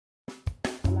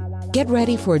Get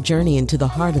ready for a journey into the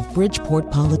heart of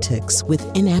Bridgeport politics with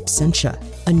In Absentia,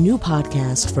 a new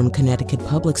podcast from Connecticut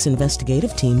Public's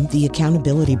investigative team, The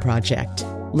Accountability Project.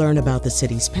 Learn about the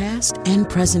city's past and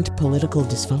present political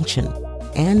dysfunction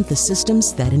and the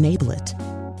systems that enable it.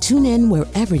 Tune in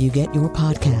wherever you get your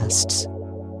podcasts.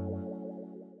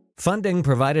 Funding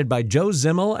provided by Joe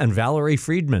Zimmel and Valerie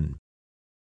Friedman.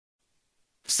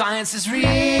 Science is real,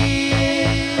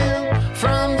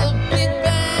 from the Big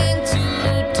Bang to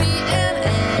DNA.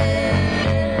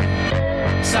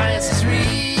 Science is real,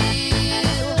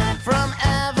 from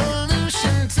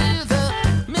evolution to the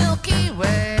Milky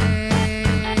Way.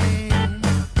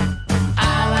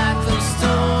 I like those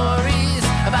stories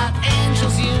about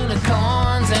angels,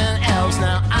 unicorns, and elves.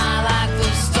 Now I like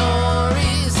those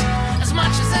stories as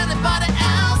much as anybody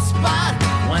else, but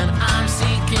when I'm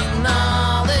seeking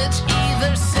knowledge,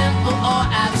 either simple or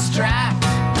abstract,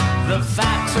 the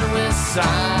factor is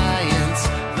science.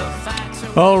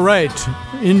 All right,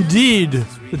 indeed.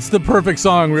 It's the perfect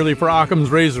song, really, for Occam's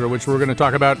Razor, which we're going to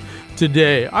talk about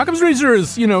today. Occam's Razor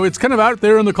is, it's kind of out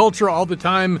there in the culture all the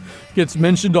time, gets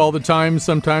mentioned all the time,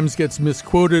 sometimes gets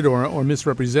misquoted or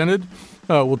misrepresented.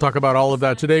 We'll talk about all of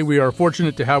that today. We are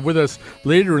fortunate to have with us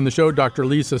later in the show Dr.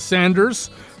 Lisa Sanders,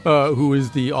 who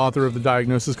is the author of the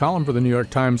Diagnosis column for the New York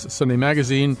Times Sunday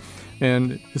Magazine,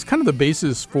 and is kind of the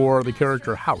basis for the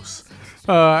character House.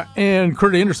 And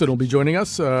Kurt Anderson will be joining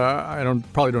us. I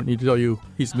probably don't need to tell you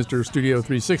he's Mr. Studio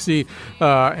 360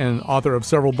 and author of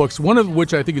several books, one of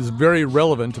which I think is very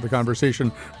relevant to the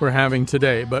conversation we're having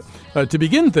today. But to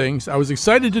begin things, I was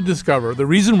excited to discover, the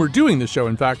reason we're doing this show,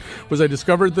 in fact, was I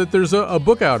discovered that there's a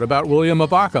book out about William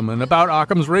of Occam and about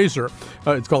Occam's Razor.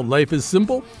 It's called Life is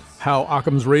Simple: How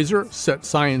Occam's Razor Set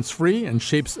Science Free and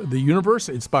Shapes the Universe.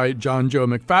 It's by John Joe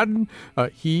McFadden.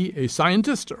 He, a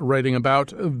scientist, writing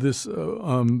about this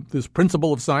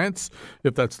principle of science,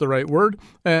 if that's the right word.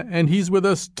 And he's with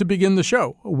us to begin the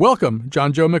show. Welcome,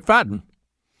 John Joe McFadden.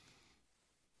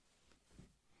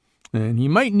 And he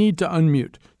might need to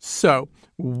unmute. So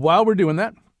while we're doing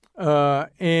that,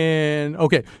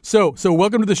 so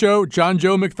welcome to the show, John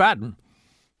Joe McFadden.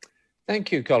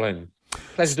 Thank you, Colin.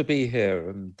 Pleasure to be here,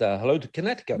 and hello to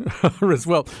Connecticut. As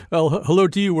well, hello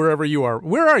to you wherever you are.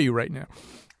 Where are you right now?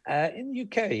 In the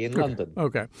UK, in London.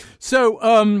 Okay.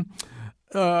 So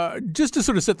just to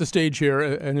sort of set the stage here,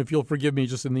 and if you'll forgive me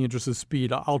just in the interest of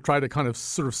speed, I'll try to kind of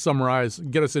sort of summarize,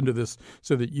 get us into this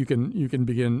so that you can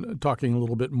begin talking a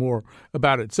little bit more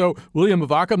about it. So William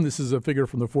of Occam, this is a figure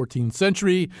from the 14th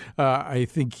century. I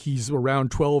think he's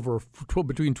around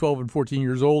between 12 and 14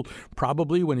 years old,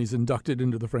 probably when he's inducted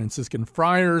into the Franciscan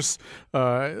Friars.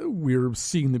 We're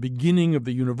seeing the beginning of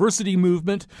the university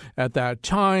movement at that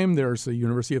time. There's the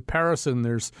University of Paris, and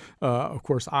there's, of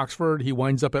course, Oxford. He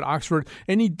winds up at Oxford.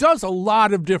 And he does a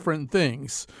lot of different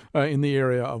things in the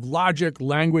area of logic,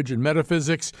 language, and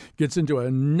metaphysics, gets into a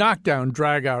knockdown,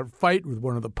 drag-out fight with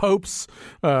one of the popes,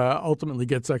 ultimately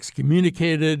gets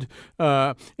excommunicated,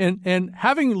 and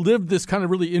having lived this kind of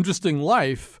really interesting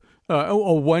life,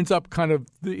 winds up kind of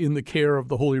in the care of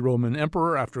the Holy Roman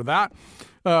Emperor after that.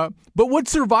 But what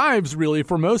survives, really,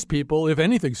 for most people, if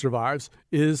anything survives,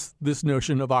 is this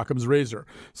notion of Occam's Razor.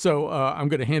 So I'm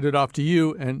going to hand it off to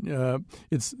you, and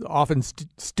it's often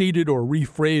stated or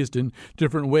rephrased in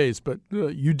different ways, but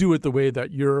you do it the way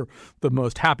that you're the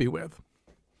most happy with.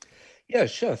 Yeah,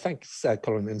 sure. Thanks,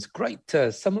 Colin. It's a great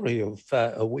summary of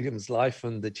William's life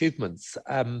and achievements.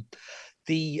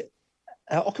 The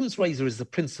Occam's Razor is the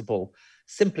principle,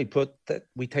 simply put, that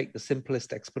we take the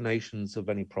simplest explanations of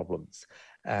any problems.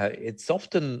 It's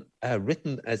often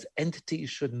written as entities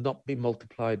should not be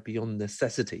multiplied beyond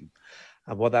necessity.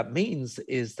 And what that means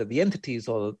is that the entities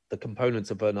are the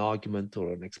components of an argument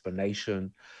or an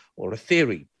explanation or a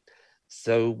theory.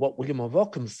 So what William of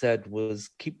Occam said was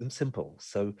keep them simple.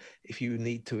 So if you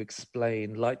need to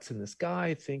explain lights in the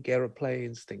sky, think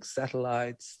aeroplanes, think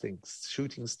satellites, think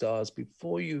shooting stars,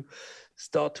 before you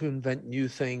start to invent new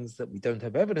things that we don't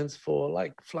have evidence for,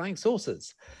 like flying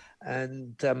saucers.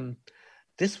 And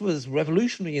this was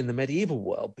revolutionary in the medieval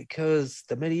world, because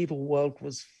the medieval world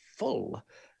was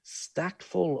stacked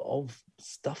full of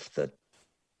stuff that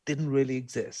didn't really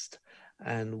exist.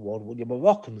 And what William of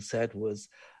Occam said was,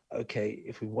 okay,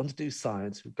 if we want to do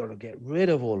science, we've got to get rid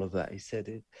of all of that. He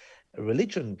said a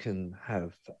religion can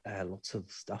have lots of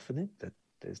stuff in it that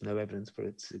there's no evidence for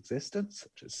its existence,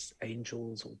 such as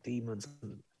angels or demons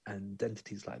and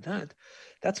entities like that.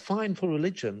 That's fine for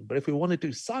religion. But if we want to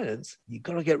do science, you've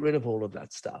got to get rid of all of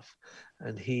that stuff.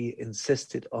 And he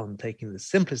insisted on taking the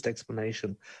simplest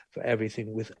explanation for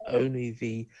everything, with only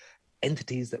the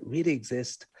entities that really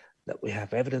exist, that we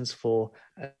have evidence for,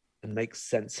 and make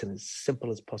sense in as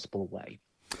simple as possible way.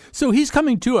 So he's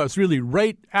coming to us really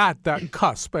right at that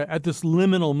cusp, at this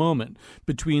liminal moment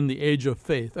between the age of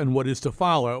faith and what is to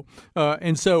follow.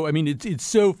 And so, I mean, it's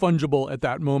so fungible at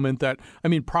that moment that, I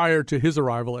mean, prior to his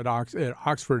arrival at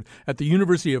Oxford, at the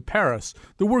University of Paris,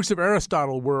 the works of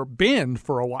Aristotle were banned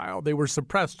for a while. They were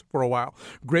suppressed for a while.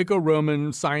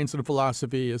 Greco-Roman science and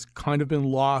philosophy has kind of been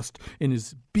lost and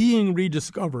is being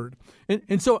rediscovered.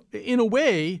 And so, in a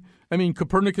way, I mean,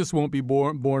 Copernicus won't be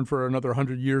born for another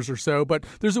 100 years or so, but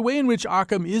there's a way in which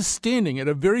Occam is standing at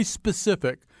a very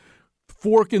specific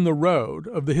fork in the road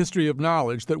of the history of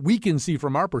knowledge that we can see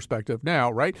from our perspective now,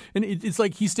 right? And it's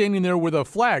like he's standing there with a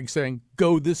flag saying,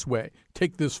 go this way,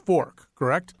 take this fork,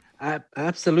 correct?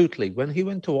 Absolutely. When he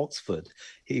went to Oxford,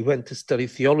 he went to study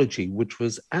theology, which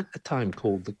was at the time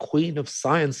called the Queen of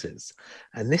Sciences.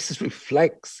 And this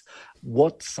reflects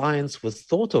what science was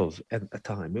thought of at the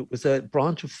time. It was a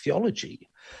branch of theology.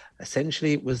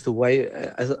 Essentially, it was the way,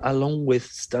 along with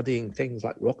studying things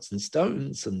like rocks and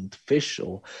stones and fish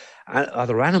or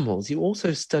other animals, you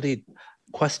also studied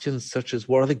questions such as,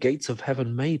 what are the gates of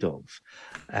heaven made of?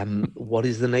 What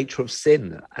is the nature of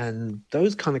sin? And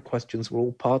those kind of questions were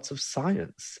all parts of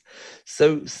science.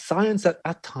 So science at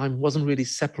that time wasn't really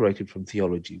separated from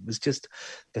theology. It was just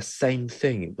the same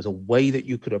thing. It was a way that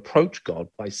you could approach God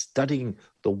by studying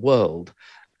the world.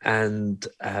 And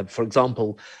for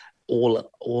example, all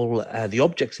the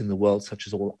objects in the world, such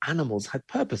as all animals, had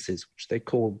purposes, which they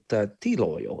called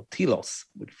teloi or telos,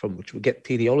 from which we get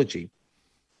teleology.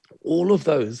 All of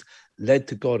those led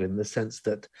to God in the sense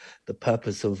that the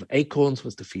purpose of acorns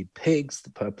was to feed pigs,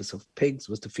 the purpose of pigs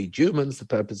was to feed humans, the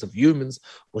purpose of humans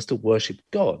was to worship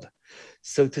God.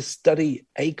 So to study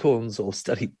acorns or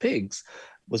study pigs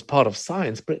was part of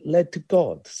science, but it led to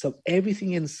God. So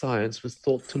everything in science was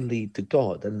thought to lead to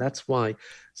God. And that's why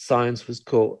science was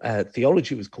called,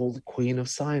 theology was called the Queen of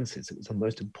Sciences. It was the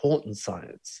most important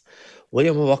science.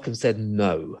 William of Occam said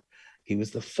no. He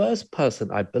was the first person,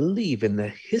 I believe, in the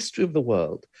history of the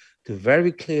world to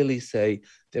very clearly say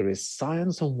there is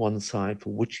science on one side for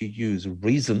which you use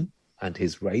reason, and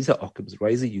his razor, Occam's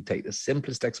razor, you take the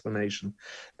simplest explanation.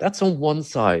 That's on one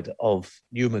side of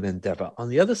human endeavor. On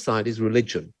the other side is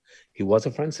religion. He was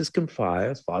a Franciscan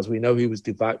friar. As far as we know, he was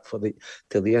devout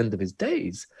till the end of his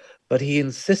days. But he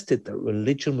insisted that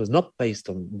religion was not based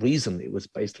on reason, it was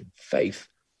based on faith.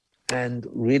 And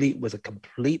really it was a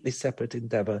completely separate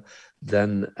endeavor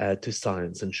than to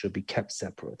science and should be kept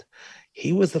separate.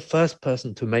 He was the first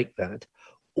person to make that.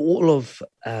 All of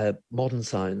modern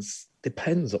science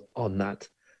depends on that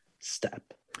step.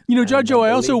 You know, Jojo, I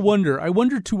also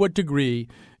wonder to what degree,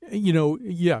 you know,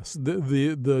 yes,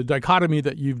 the dichotomy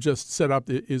that you've just set up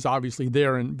is obviously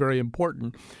there and very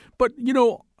important. But, you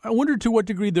know, I wonder to what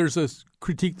degree there's a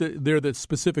critique there that's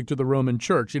specific to the Roman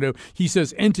Church. You know, he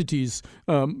says entities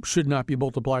should not be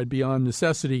multiplied beyond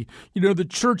necessity. You know, the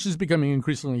Church is becoming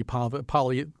increasingly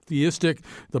polytheistic.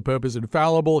 The Pope is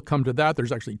infallible. Come to that,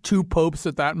 there's actually two popes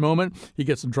at that moment. He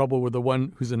gets in trouble with the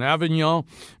one who's in Avignon.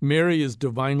 Mary is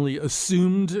divinely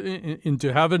assumed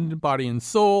into heaven, body and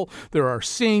soul. There are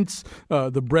saints.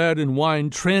 The bread and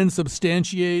wine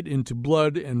transubstantiate into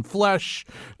blood and flesh.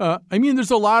 I mean,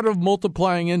 there's a lot of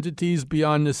multiplying entities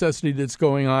beyond necessity that's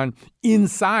going on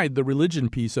inside the religion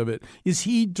piece of it. Is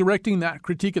he directing that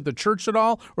critique at the Church at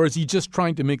all, or is he just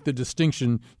trying to make the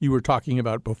distinction you were talking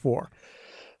about before?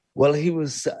 Well, he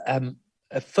was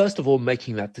first of all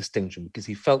making that distinction because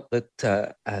he felt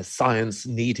that science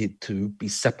needed to be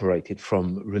separated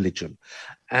from religion.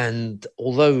 And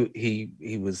although he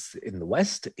was in the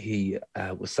West, he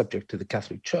was subject to the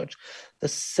Catholic Church, the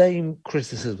same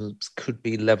criticisms could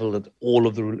be leveled at all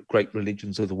of the great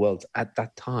religions of the world at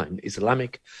that time.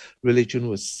 Islamic religion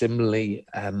was similarly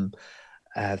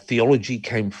theology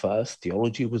came first.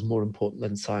 Theology was more important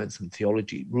than science, and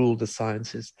theology ruled the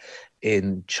sciences.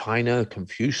 In China,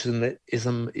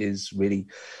 Confucianism is really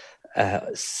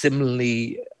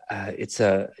similarly. It's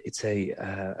a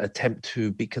attempt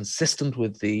to be consistent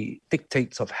with the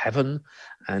dictates of heaven,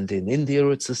 and in India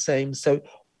it's the same. So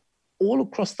all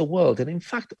across the world, and in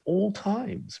fact all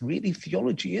times, really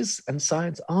theology and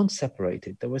science aren't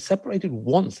separated. They were separated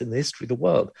once in the history of the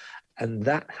world. And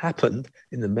that happened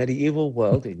in the medieval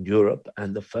world in Europe,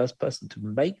 and the first person to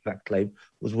make that claim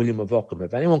was William of Occam.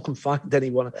 If anyone can find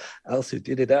anyone else who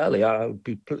did it earlier, I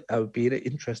would be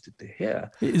interested to hear.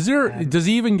 Is there? Does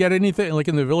he even get anything like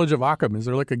in the village of Occam? Is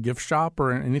there like a gift shop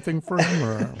or anything for him?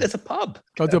 Or? There's a pub.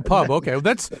 Oh, it's a pub. Okay, well,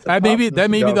 that may be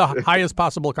the highest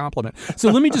possible compliment. So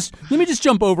let me just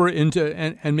jump over into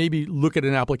and maybe look at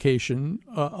an application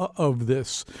of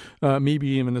this, maybe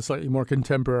even a slightly more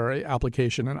contemporary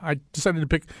application. And I decided to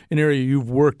pick an area you've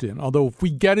worked in. Although if we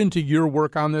get into your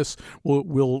work on this,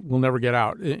 we'll never get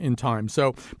out in time.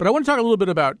 So, but I want to talk a little bit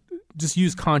about, just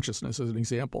use consciousness as an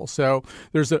example. So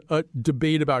there's a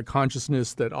debate about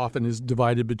consciousness that often is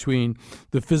divided between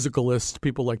the physicalists,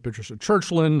 people like Patricia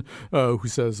Churchland, who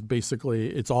says basically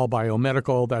it's all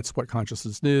biomedical. That's what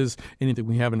consciousness is. Anything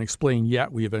we haven't explained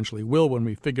yet, we eventually will when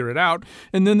we figure it out.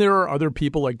 And then there are other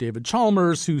people like David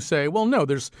Chalmers who say, well, no,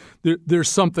 there's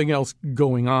something else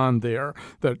going on there,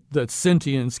 that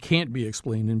sentience can't be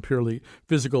explained in purely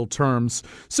physical terms.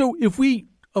 So if we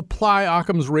apply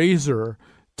Occam's razor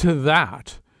to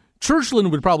that, Churchland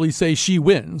would probably say she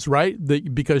wins, right?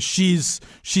 Because she's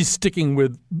sticking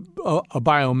with a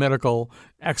biomedical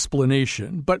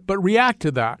explanation. But react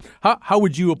to that. How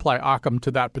would you apply Occam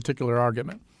to that particular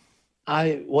argument?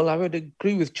 I would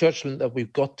agree with Churchland that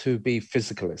we've got to be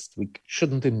physicalist. We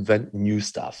shouldn't invent new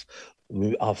stuff.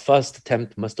 Our first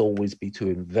attempt must always be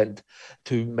to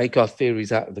make our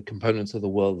theories out of the components of the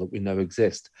world that we know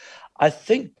exist. I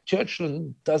think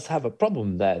Churchland does have a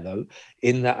problem there, though,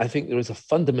 in that I think there is a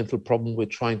fundamental problem with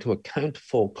trying to account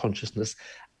for consciousness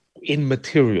in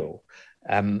material.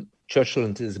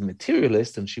 Churchland is a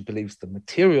materialist, and she believes the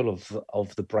material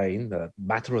of the brain, the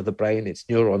matter of the brain, its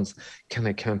neurons, can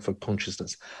account for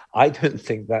consciousness. I don't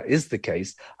think that is the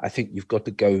case. I think you've got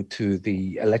to go to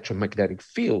the electromagnetic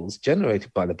fields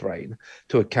generated by the brain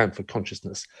to account for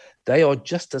consciousness. They are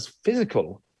just as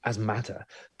physical as matter,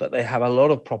 but they have a lot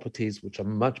of properties which are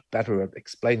much better at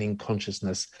explaining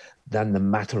consciousness than the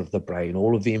matter of the brain.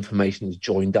 All of the information is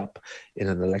joined up in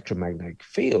an electromagnetic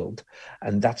field,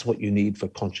 and that's what you need for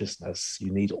consciousness.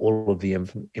 You need all of the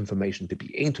information to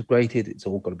be integrated. It's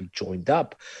all got to be joined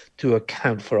up to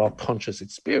account for our conscious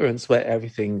experience, where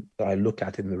everything that I look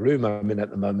at in the room I'm in at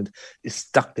the moment is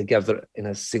stuck together in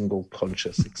a single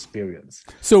conscious experience.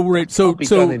 So right, it can't be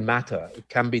done in matter. It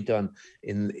can be done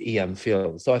in the EM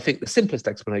field. So I think the simplest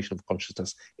explanation of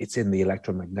consciousness, it's in the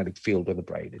electromagnetic field of the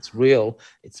brain. It's real,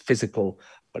 it's physical,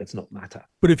 but it's not matter.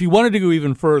 But if you wanted to go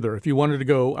even further, if you wanted to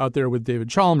go out there with David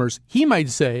Chalmers, he might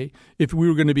say, if we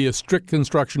were going to be a strict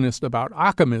constructionist about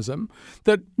Ockhamism,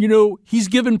 that, he's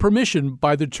given permission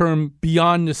by the term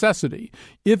beyond necessity.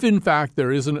 If, in fact,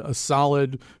 there isn't a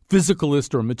solid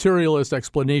physicalist or materialist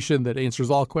explanation that answers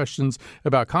all questions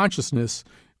about consciousness,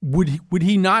 would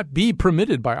he not be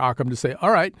permitted by Occam to say,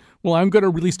 all right, well, I'm going to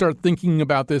really start thinking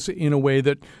about this in a way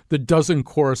that doesn't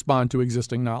correspond to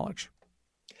existing knowledge?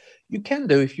 You can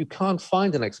do if you can't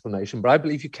find an explanation, but I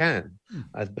believe you can.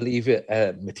 I believe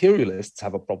materialists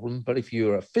have a problem, but if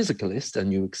you're a physicalist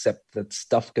and you accept that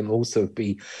stuff can also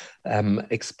be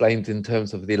explained in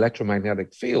terms of the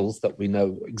electromagnetic fields that we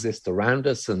know exist around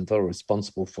us and are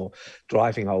responsible for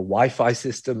driving our Wi-Fi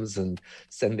systems and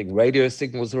sending radio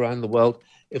signals around the world,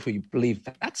 if we believe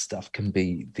that stuff can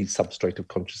be the substrate of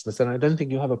consciousness, then I don't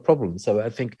think you have a problem. So I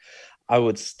think I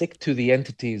would stick to the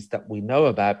entities that we know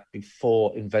about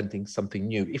before inventing something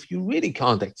new. If you really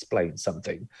can't explain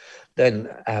something, then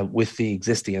with the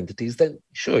existing entities, then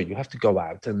sure, you have to go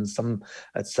out. And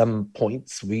at some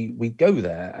points, we go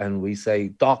there and we say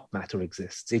dark matter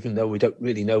exists, even though we don't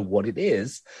really know what it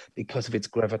is because of its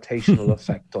gravitational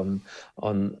effect on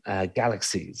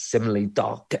galaxies. Similarly,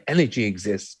 dark energy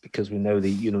exists because we know the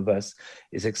universe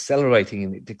is accelerating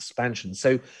in its expansion.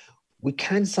 So we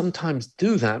can sometimes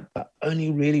do that, but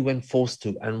only really when forced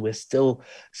to, and we're still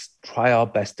try our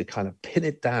best to kind of pin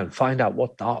it down, find out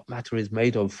what dark matter is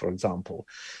made of, for example.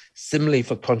 Similarly,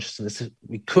 for consciousness,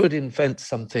 we could invent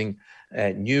something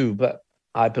new, but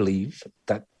I believe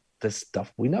that the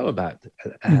stuff we know about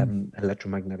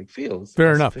electromagnetic fields.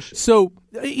 Fair enough. Sufficient. So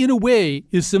in a way,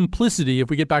 is simplicity,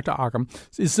 if we get back to Occam,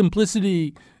 is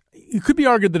simplicity... It could be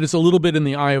argued that it's a little bit in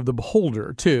the eye of the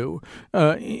beholder, too,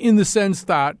 in the sense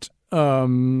that,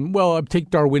 take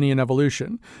Darwinian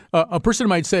evolution. A person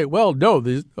might say, well, no,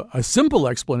 a simple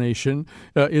explanation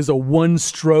is a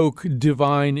one-stroke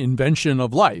divine invention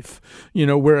of life,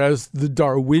 whereas the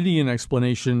Darwinian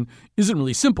explanation isn't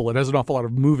really simple. It has an awful lot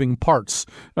of moving parts.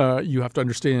 You have to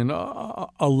understand a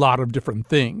lot of different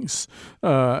things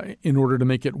in order to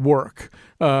make it work.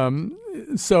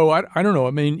 So I don't know.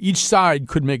 I mean, each side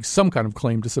could make some kind of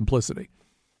claim to simplicity.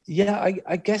 Yeah,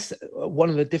 I guess one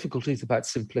of the difficulties about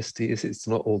simplicity is it's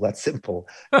not all that simple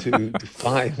to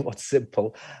define what's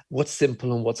simple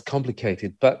and what's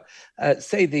complicated. But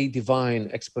say the divine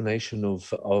explanation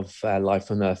of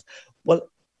life on Earth. Well,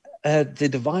 the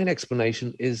divine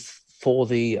explanation is for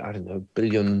the,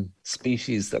 billion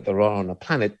species that there are on a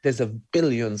planet. There's a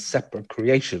billion separate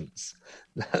creations.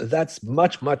 That's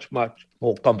much, much, much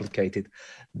more complicated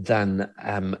than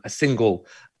a single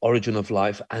origin of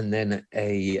life, and then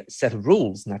a set of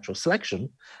rules, natural selection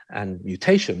and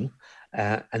mutation.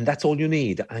 And that's all you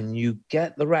need. And you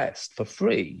get the rest for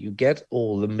free. You get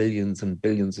all the millions and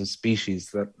billions of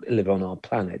species that live on our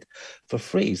planet for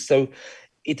free. So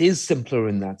it is simpler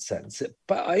in that sense.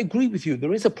 But I agree with you.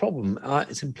 There is a problem.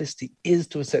 Simplicity is,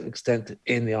 to a certain extent,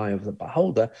 in the eye of the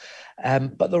beholder.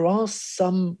 But there are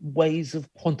some ways of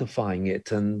quantifying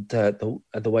it. And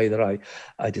the way that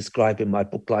I describe in my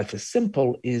book, Life is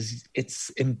Simple, is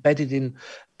it's embedded in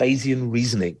Bayesian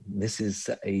reasoning. This is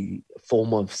a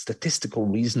form of statistical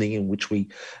reasoning in which we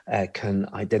can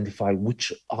identify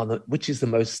which is the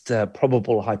most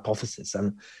probable hypothesis.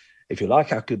 And if you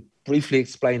like, I could briefly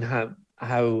explain how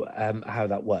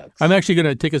that works. I'm actually going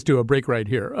to take us to a break right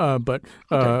here, but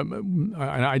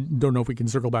I don't know if we can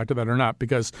circle back to that or not,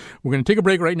 because we're going to take a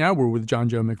break right now. We're with John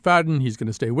Joe McFadden. He's going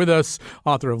to stay with us,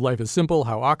 author of Life is Simple,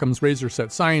 How Occam's Razor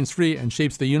Sets Science Free and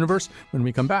Shapes the Universe. When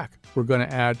we come back, we're going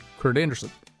to add Kurt Andersen.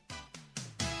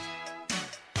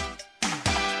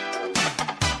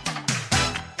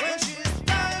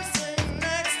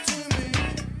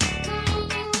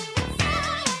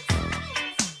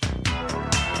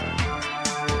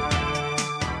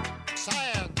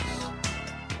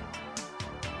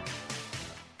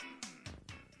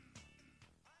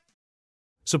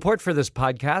 Support for this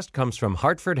podcast comes from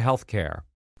Hartford Healthcare.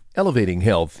 Elevating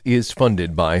Health is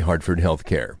funded by Hartford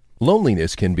Healthcare.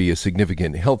 Loneliness can be a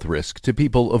significant health risk to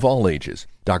people of all ages.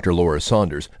 Dr. Laura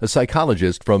Saunders, a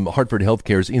psychologist from Hartford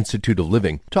Healthcare's Institute of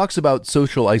Living, talks about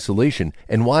social isolation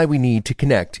and why we need to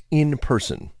connect in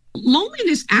person.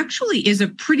 Loneliness actually is a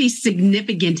pretty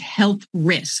significant health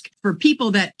risk for people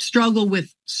that struggle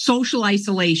with social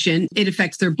isolation. It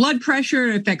affects their blood pressure,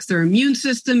 it affects their immune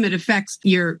system, it affects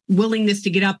your willingness to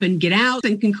get up and get out,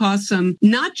 and can cause some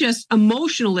not just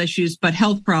emotional issues, but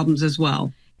health problems as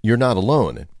well. You're not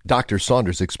alone. Dr.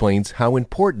 Saunders explains how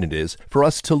important it is for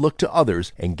us to look to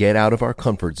others and get out of our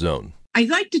comfort zone. I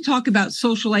like to talk about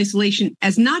social isolation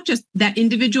as not just that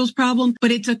individual's problem, but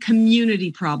it's a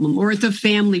community problem or it's a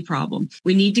family problem.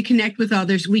 We need to connect with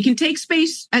others. We can take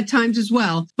space at times as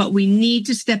well, but we need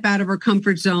to step out of our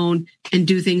comfort zone and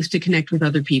do things to connect with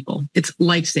other people. It's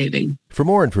life-saving. For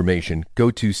more information,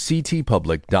 go to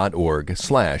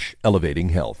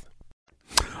ctpublic.org/elevatinghealth.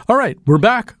 All right, we're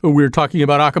back. We're talking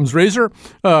about Occam's Razor.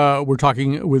 We're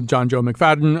talking with John Joe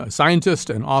McFadden, a scientist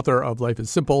and author of Life is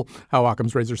Simple, How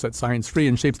Occam's Razor Sets Science Free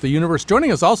and Shapes the Universe.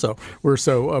 Joining us also, we're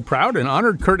so proud and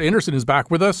honored, Kurt Andersen is back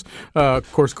with us,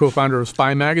 of course, co-founder of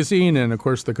Spy Magazine and, of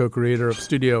course, the co-creator of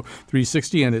Studio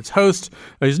 360 and its host.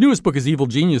 His newest book is Evil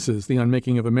Geniuses, The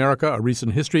Unmaking of America, A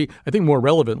Recent History. I think more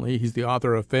relevantly, he's the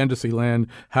author of Fantasyland,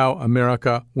 How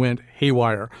America Went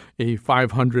Haywire, a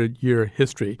 500-year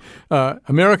history.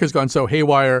 America's gone so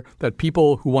haywire that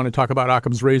people who want to talk about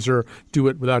Occam's Razor do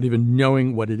it without even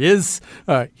knowing what it is.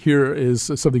 Here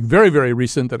is something very, very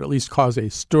recent that at least caused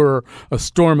a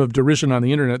storm of derision on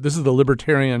the internet. This is the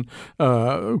libertarian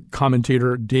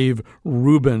commentator Dave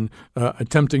Rubin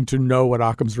attempting to know what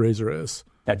Occam's Razor is.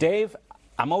 Now, Dave,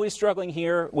 I'm always struggling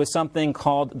here with something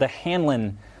called the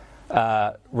Hanlon's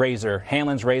razor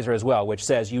as well, which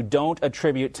says you don't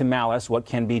attribute to malice what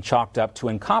can be chalked up to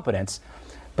incompetence.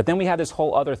 But then we have this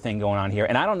whole other thing going on here,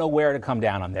 and I don't know where to come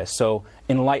down on this, so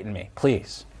enlighten me,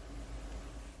 please.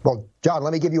 Well, John,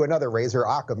 let me give you another razor,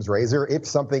 Occam's Razor. If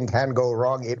something can go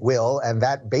wrong, it will, and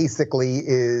that basically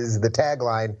is the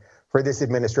tagline for this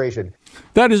administration.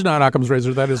 That is not Occam's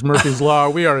Razor. That is Murphy's Law.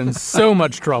 We are in so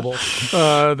much trouble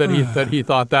that he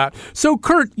thought that. So,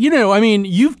 Kurt,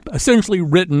 you've essentially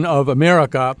written of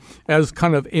America as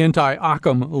kind of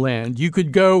anti-Occam land. You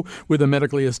could go with a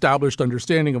medically established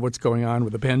understanding of what's going on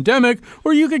with the pandemic,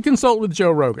 or you could consult with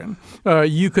Joe Rogan.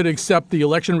 You could accept the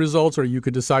election results, or you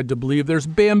could decide to believe there's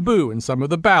bamboo in some of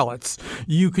the ballots.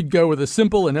 You could go with a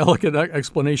simple and elegant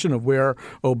explanation of where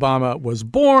Obama was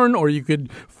born, or you could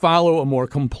follow a more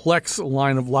complex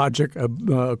line of logic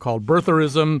called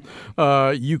birtherism.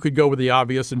 You could go with the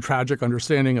obvious and tragic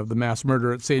understanding of the mass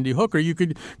murder at Sandy Hook, or you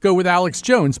could go with Alex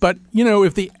Jones. But,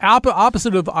 if the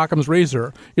opposite of Occam's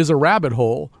Razor is a rabbit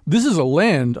hole, this is a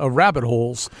land of rabbit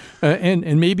holes,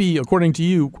 and maybe, according to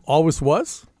you, always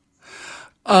was?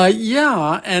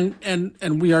 Yeah,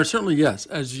 and we are certainly, yes,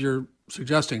 as you're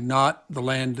suggesting, not the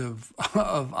land of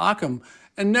Occam,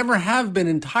 and never have been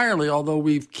entirely, although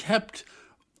we've kept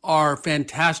our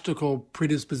fantastical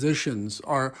predispositions,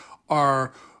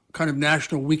 our kind of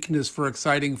national weakness for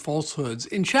exciting falsehoods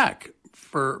in check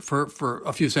for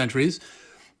a few centuries.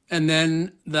 And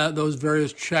then those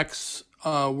various checks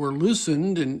were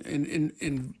loosened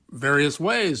in various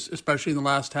ways, especially in the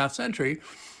last half century,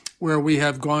 where we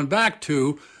have gone back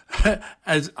to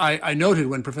as I noted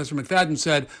when Professor McFadden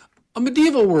said, a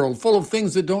medieval world full of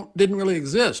things that didn't really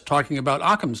exist, talking about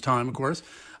Occam's time, of course.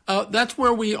 That's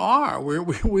where we are.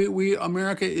 We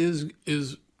America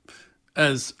is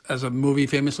as a movie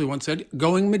famously once said,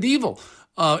 going medieval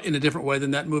in a different way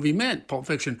than that movie meant, Pulp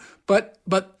Fiction. But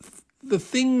the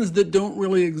things that don't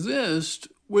really exist,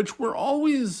 which were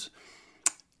always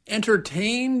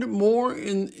entertained more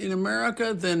in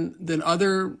America than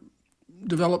other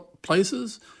developed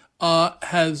places,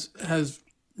 has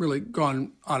really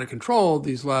gone out of control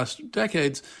these last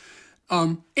decades.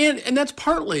 And that's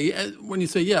partly, when you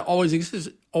say, yeah, always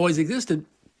existed.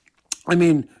 I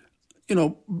mean,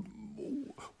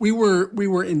 we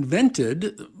were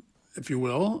invented, if you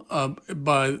will,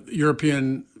 by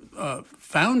European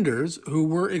founders who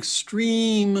were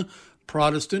extreme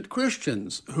Protestant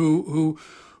Christians who,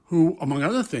 among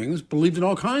other things, believed in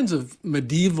all kinds of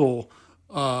medieval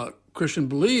Christian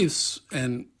beliefs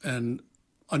and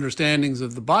understandings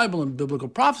of the Bible and biblical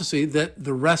prophecy that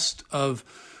the rest of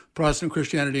Protestant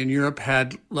Christianity in Europe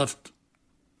had left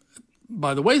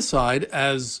by the wayside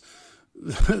as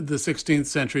the 16th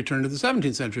century turned to the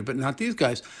 17th century, but not these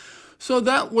guys. So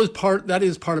that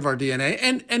is part of our DNA,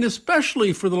 and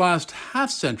especially for the last half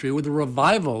century with the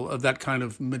revival of that kind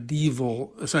of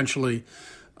medieval, essentially,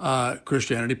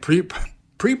 Christianity,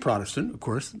 pre-Protestant, of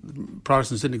course.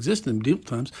 Protestants didn't exist in medieval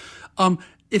times.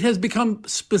 It has become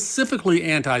specifically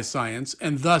anti-science,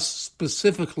 and thus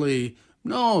specifically,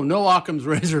 no Occam's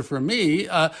razor for me.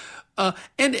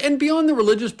 And beyond the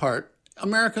religious part,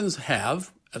 Americans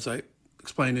have, as I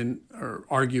explain or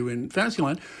argue in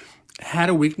Fantasyland, had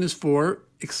a weakness for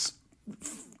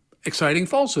exciting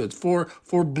falsehoods,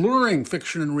 for blurring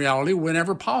fiction and reality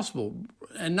whenever possible,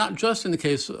 and not just in the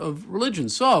case of religion.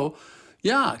 So,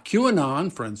 yeah,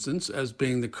 QAnon, for instance, as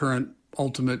being the current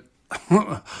ultimate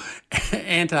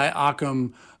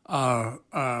anti-Occam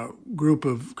group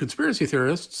of conspiracy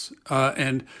theorists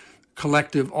and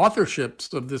collective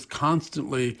authorships of this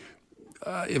constantly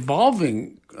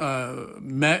evolving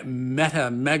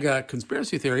mega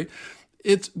conspiracy theory,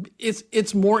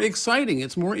 it's more exciting,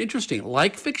 it's more interesting,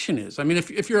 like fiction is. I mean,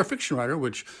 if you're a fiction writer,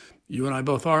 which you and I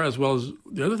both are, as well as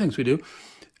the other things we do,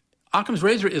 Occam's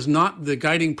razor is not the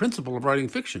guiding principle of writing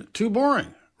fiction. Too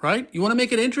boring, right? You want to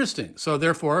make it interesting. So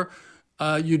therefore,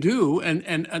 you do,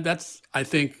 and that's, I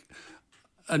think,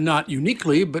 not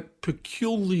uniquely, but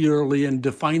peculiarly and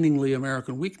definingly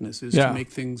American weakness is to make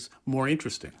things more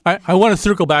interesting. I want to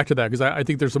circle back to that because I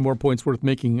think there's some more points worth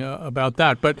making about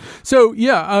that. But so,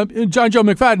 John Joe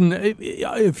McFadden,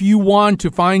 if you want to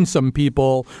find some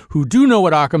people who do know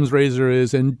what Occam's razor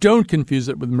is and don't confuse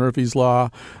it with Murphy's Law,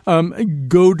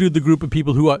 go to the group of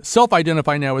people who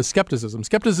self-identify now as skepticism.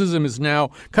 Skepticism is now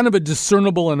kind of a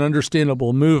discernible and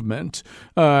understandable movement,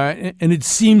 and it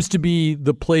seems to be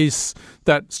the place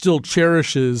that still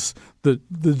cherishes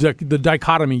the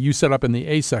dichotomy you set up in the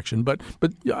A section, but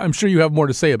I'm sure you have more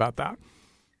to say about that.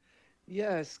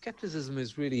 Yeah, skepticism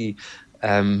is really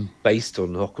based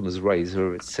on Occam's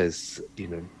razor. It says,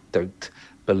 don't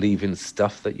believe in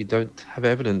stuff that you don't have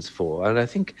evidence for. And I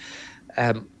think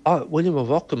William of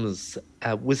Occam's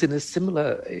was in a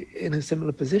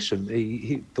similar position.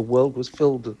 The world was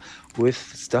filled with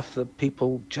stuff that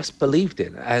people just believed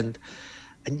in, and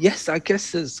yes, I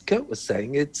guess as Kurt was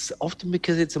saying, it's often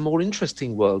because it's a more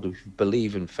interesting world. If we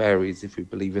believe in fairies, if we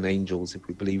believe in angels, if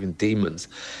we believe in demons,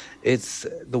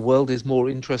 the world is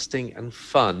more interesting and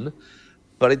fun,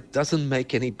 but it doesn't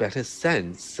make any better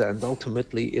sense. And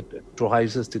ultimately, it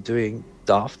drives us to doing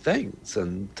daft things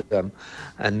and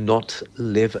not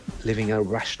living a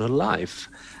rational life.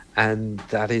 And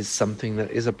that is something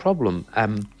that is a problem.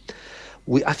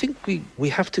 I think we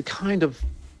have to kind of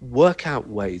work out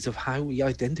ways of how we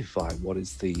identify what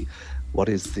is the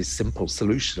simple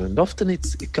solution, and often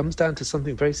it comes down to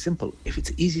something very simple. If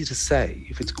it's easy to say,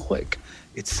 if it's quick,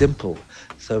 it's simple.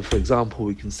 So, for example,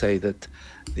 we can say that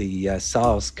the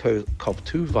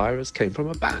SARS-CoV-2 virus came from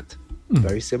a bat.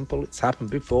 Very simple. It's happened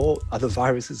before. Other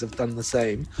viruses have done the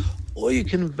same. Or you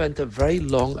can invent a very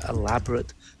long,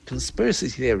 elaborate conspiracy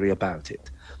theory about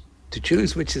it. To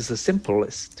choose which is the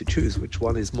simplest, to choose which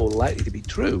one is more likely to be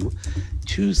true,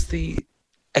 choose the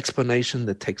explanation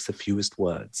that takes the fewest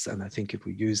words. And I think if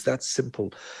we use that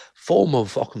simple form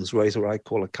of Occam's razor, I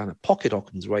call a kind of pocket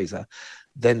Occam's razor,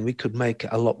 then we could make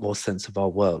a lot more sense of our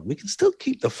world. We can still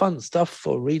keep the fun stuff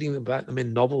for reading about them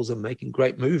in novels and making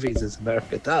great movies, as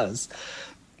America does,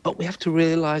 but we have to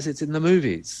realize it's in the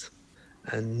movies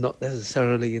and not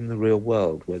necessarily in the real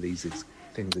world where these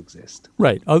things exist.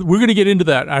 Right. We're going to get into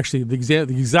that, actually, the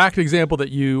exact example that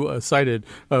you cited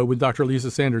with Dr.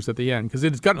 Lisa Sanders at the end, because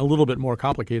it's gotten a little bit more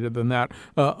complicated than that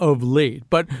of late.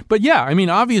 But yeah, I mean,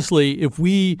 obviously, if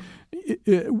we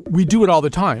do it all the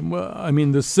time. I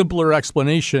mean, the simpler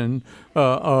explanation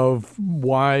of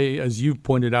why, as you've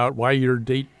pointed out, why your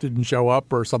date didn't show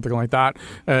up or something like that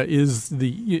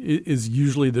is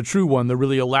usually the true one. The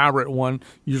really elaborate one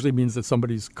usually means that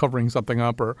somebody's covering something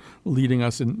up or leading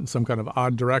us in some kind of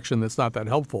odd direction that's not that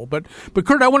helpful. But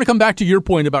Kurt, I want to come back to your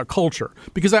point about culture,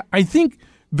 because I think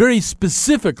very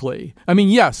specifically, I mean,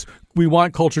 yes, we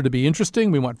want culture to be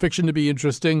interesting. We want fiction to be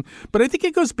interesting. But I think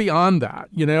it goes beyond that.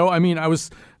 You know, I mean, I was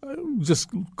just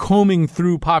combing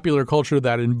through popular culture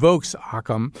that invokes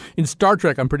Occam. In Star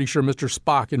Trek, I'm pretty sure Mr.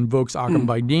 Spock invokes Occam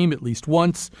by name at least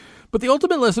once. But the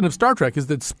ultimate lesson of Star Trek is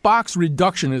that Spock's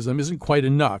reductionism isn't quite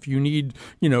enough. You need,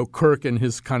 Kirk and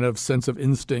his kind of sense of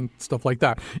instinct, stuff like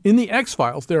that. In the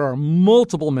X-Files, there are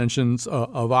multiple mentions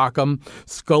of Occam.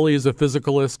 Scully is a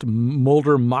physicalist.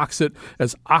 Mulder mocks it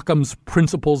as Occam's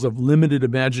principles of limited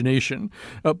imagination.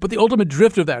 But the ultimate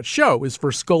drift of that show is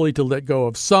for Scully to let go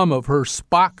of some of her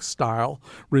Spock-style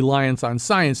reliance on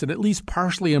science and at least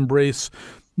partially embrace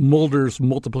Mulder's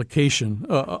multiplication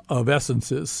of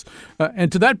essences.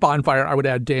 And to that bonfire, I would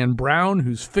add Dan Brown,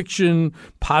 whose fiction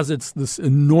posits this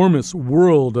enormous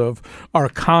world of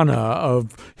arcana,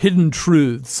 of hidden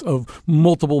truths, of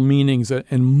multiple meanings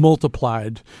and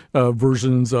multiplied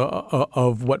versions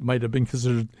of what might have been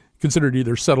considered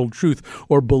either settled truth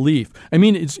or belief. I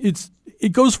mean,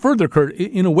 it goes further, Kurt.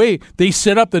 In a way, they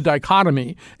set up the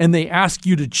dichotomy and they ask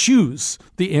you to choose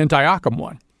the anti-Occam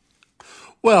one.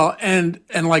 Well, and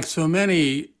like so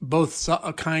many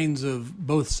kinds of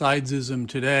both sidesism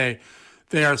today,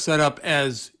 they are set up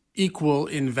as equal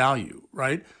in value,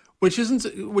 right? Which is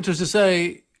to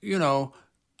say,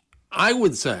 I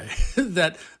would say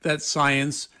that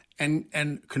science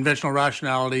and conventional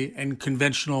rationality and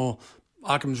conventional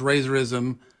Occam's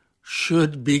razorism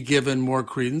should be given more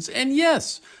credence. And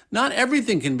yes, not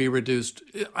everything can be reduced.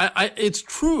 It's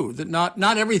true that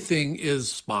not everything is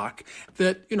Spock.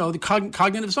 That the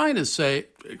cognitive scientists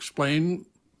explain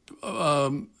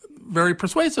very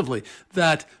persuasively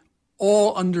that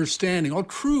all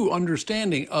true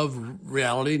understanding of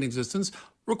reality and existence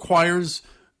requires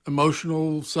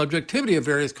emotional subjectivity of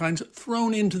various kinds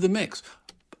thrown into the mix,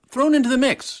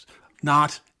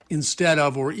 not instead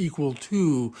of or equal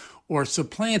to or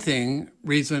supplanting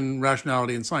reason,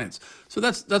 rationality, and science. So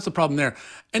that's the problem there.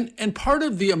 And part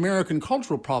of the American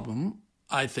cultural problem,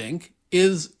 I think,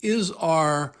 is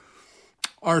our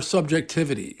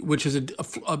subjectivity, which is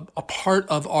a part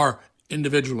of our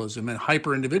individualism and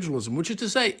hyper-individualism, which is to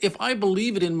say, if I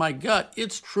believe it in my gut,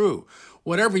 it's true.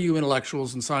 Whatever you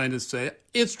intellectuals and scientists say,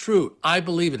 it's true. I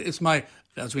believe it. It's my,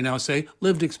 as we now say,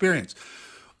 lived experience.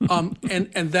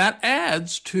 And that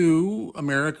adds to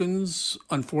Americans'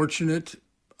 unfortunate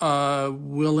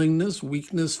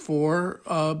weakness for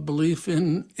belief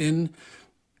in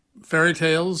fairy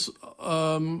tales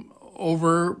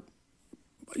over,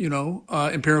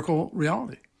 empirical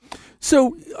reality.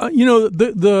 So,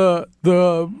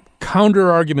 the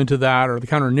counter argument to that, or the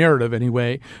counter narrative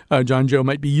anyway, John Joe,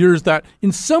 might be yours that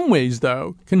in some ways,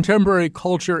 though, contemporary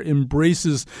culture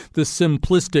embraces the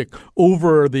simplistic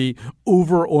over the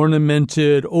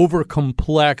over-ornamented,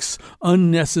 over-complex,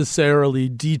 unnecessarily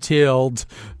detailed,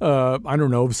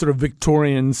 sort of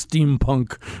Victorian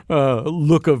steampunk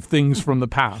look of things from the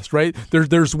past, right?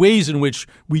 There's ways in which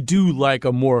we do like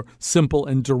a more simple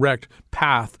and direct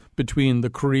path between the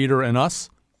creator and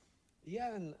us.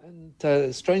 Yeah, and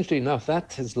strangely enough,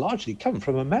 that has largely come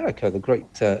from America. The great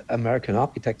American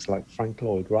architects like Frank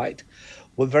Lloyd Wright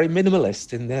were very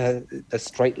minimalist in their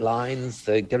straight lines,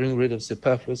 the getting rid of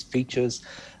superfluous features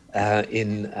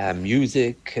in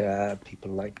music,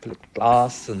 people like Philip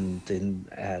Glass, and in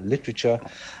literature.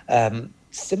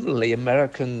 Similarly,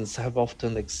 Americans have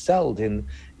often excelled in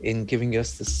giving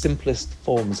us the simplest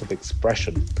forms of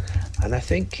expression. And I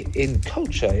think in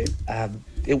culture,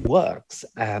 it works.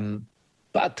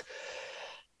 But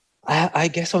I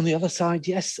guess on the other side,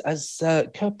 yes, as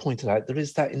Kurt pointed out, there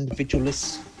is that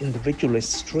individualist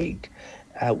streak,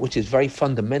 which is very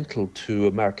fundamental to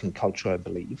American culture, I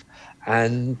believe.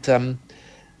 And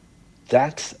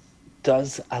that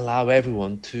does allow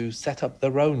everyone to set up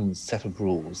their own set of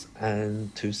rules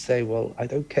and to say, well, I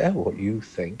don't care what you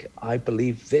think. I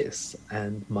believe this,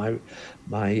 and and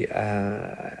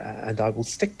I will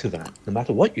stick to that, no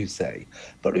matter what you say.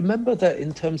 But remember that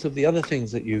in terms of the other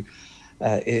things that you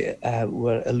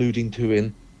were alluding to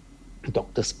in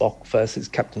Dr. Spock versus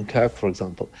Captain Kirk, for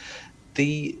example,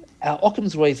 the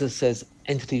Occam's razor says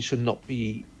entities should not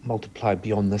be multiplied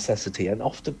beyond necessity. And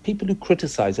often people who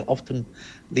criticize it often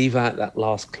leave out that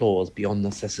last clause, beyond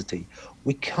necessity.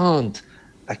 We can't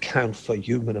account for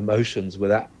human emotions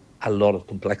without a lot of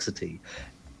complexity.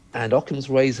 And Occam's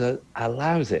razor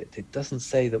allows it. It doesn't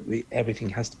say that everything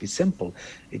has to be simple.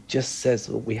 It just says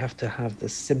that we have to have the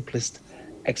simplest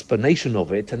explanation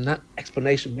of it, and that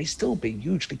explanation may still be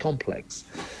hugely complex.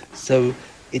 So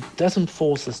it doesn't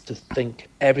force us to think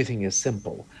everything is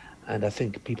simple. And I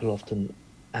think people often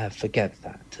forget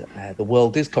that. The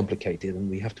world is complicated, and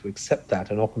we have to accept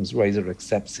that, and Occam's razor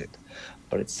accepts it.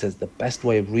 But it says the best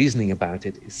way of reasoning about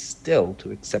it is still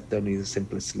to accept only the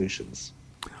simplest solutions.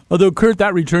 Although, Kurt,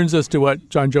 that returns us to what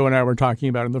John, Joe, and I were talking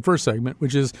about in the first segment,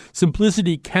 which is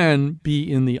simplicity can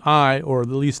be in the eye, or at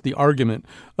least the argument,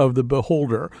 of the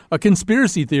beholder. A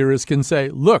conspiracy theorist can say,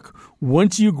 look,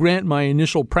 once you grant my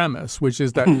initial premise, which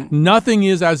is that nothing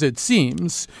is as it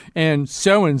seems, and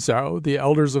so, the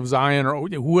elders of Zion, or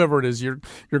whoever it is you're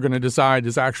going to decide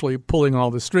is actually pulling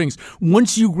all the strings,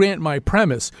 once you grant my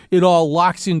premise, it all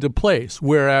locks into place,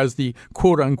 whereas the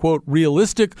quote-unquote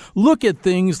realistic look at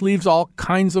things leaves all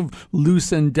kinds of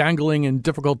loose and dangling and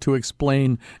difficult to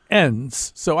explain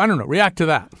ends. So I don't know. React to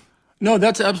that. No,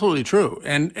 that's absolutely true.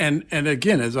 And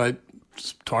again, as I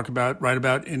write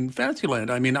about in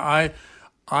Fantasyland, I mean, I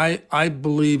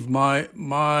believe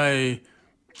my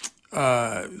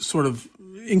sort of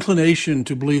inclination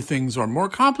to believe things are more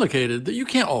complicated, that you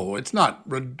can't, it's not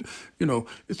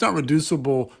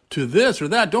reducible to this or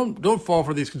that. Don't fall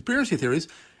for these conspiracy theories.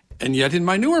 And yet in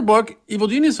my newer book, Evil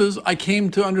Geniuses, I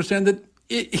came to understand that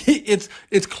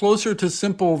it's closer to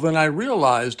simple than I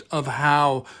realized, of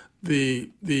how the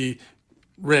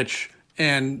rich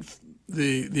and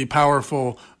the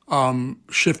powerful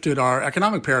shifted our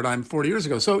economic paradigm 40 years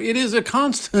ago. So it is a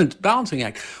constant balancing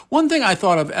act. One thing I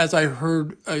thought of as I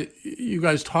heard you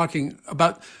guys talking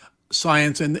about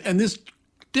science and this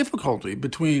difficulty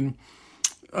between,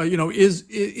 is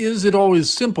it always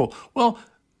simple? Well,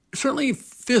 certainly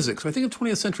physics. I think of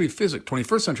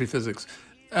 21st century physics,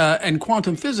 and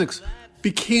quantum physics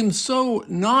became so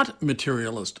not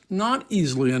materialist, not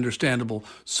easily understandable,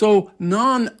 so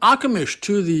non-Occamish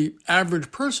to the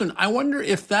average person. I wonder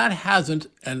if that hasn't,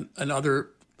 and other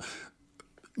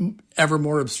ever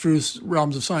more abstruse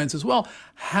realms of science as well,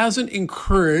 hasn't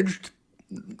encouraged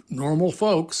normal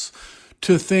folks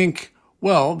to think,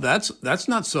 well, that's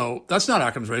not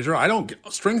Occam's razor. I don't get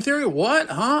string theory. What?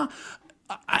 Huh?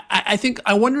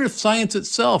 I wonder if science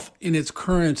itself, in its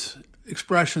current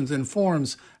expressions and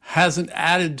forms, hasn't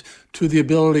added to the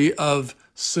ability of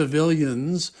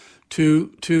civilians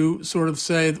to sort of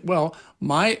say, well,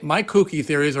 my kooky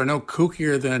theories are no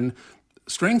kookier than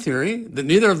string theory, that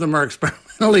neither of them are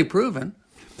experimentally proven.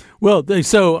 Well,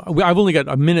 so I've only got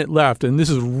a minute left, and this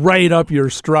is right up your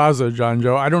Straza, John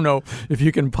Joe. I don't know if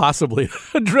you can possibly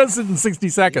address it in 60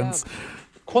 seconds. Yeah.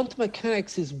 Quantum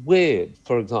mechanics is weird,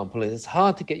 for example, and it's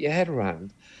hard to get your head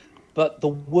around. But the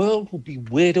world will be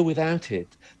weirder without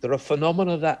it. There are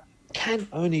phenomena that can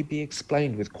only be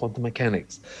explained with quantum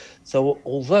mechanics. So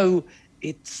although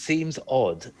it seems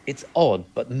odd, it's odd,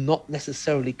 but not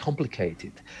necessarily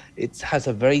complicated. It has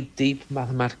a very deep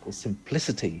mathematical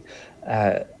simplicity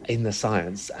in the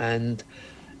science. And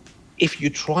if you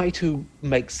try to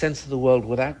make sense of the world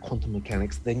without quantum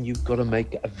mechanics, then you've got to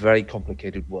make a very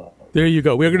complicated world. There you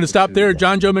go. We're going to stop there.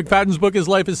 John Joe McFadden's book is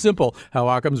Life is Simple, How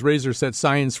Occam's Razor Sets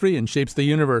Science Free and Shapes the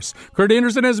Universe. Kurt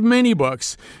Anderson has many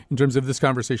books. In terms of this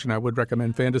conversation, I would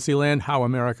recommend Fantasyland, How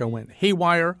America Went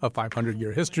Haywire, A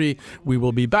 500-Year History. We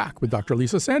will be back with Dr.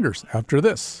 Lisa Sanders after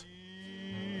this.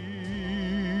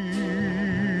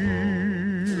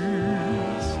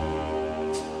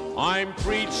 I'm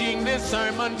preaching this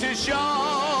sermon to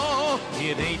show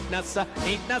it ain't necessarily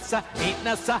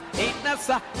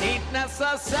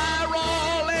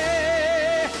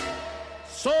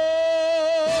so.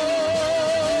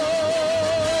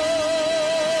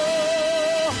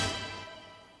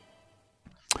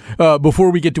 Before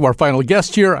we get to our final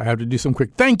guest here, I have to do some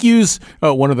quick thank yous.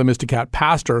 One of them is to Kat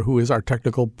Pastor, who is our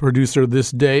technical producer this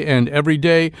day and every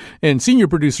day, and senior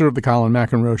producer of the Colin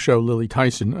McEnroe Show, Lily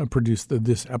Tyson, produced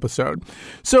this episode.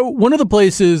 So one of the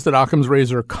places that Occam's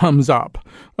razor comes up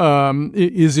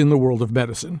is in the world of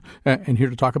medicine. And here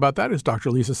to talk about that is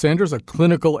Dr. Lisa Sanders, a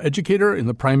clinical educator in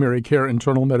the primary care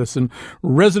internal medicine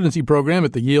residency program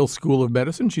at the Yale School of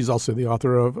Medicine. She's also the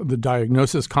author of the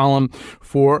diagnosis column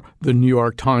for the New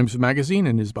York Times Magazine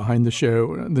and is behind the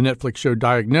Netflix show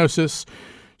Diagnosis.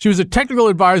 She was a technical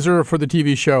advisor for the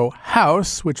TV show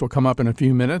House, which will come up in a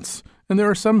few minutes. And there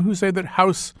are some who say that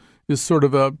House is sort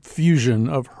of a fusion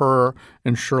of her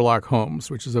and Sherlock Holmes,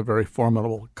 which is a very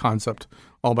formidable concept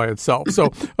all by itself.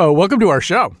 So welcome to our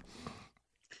show.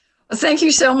 Well, thank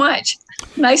you so much.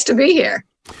 Nice to be here.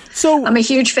 So I'm a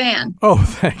huge fan. Oh,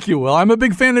 thank you. Well, I'm a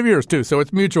big fan of yours too, so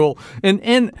it's mutual.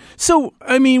 And so,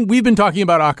 I mean, we've been talking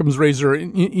about Occam's razor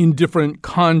in different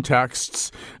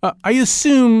contexts. I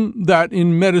assume that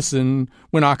in medicine,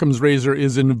 when Occam's razor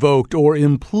is invoked or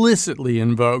implicitly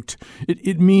invoked,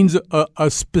 it means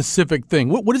a specific thing.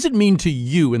 What does it mean to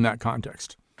you in that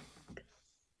context?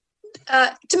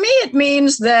 To me, it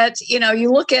means that,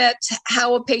 you look at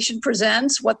how a patient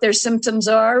presents, what their symptoms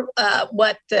are,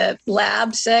 what the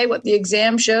labs say, what the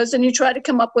exam shows, and you try to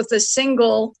come up with a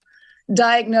single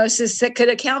diagnosis that could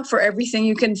account for everything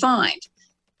you can find.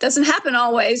 Doesn't happen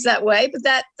always that way,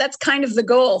 but that's kind of the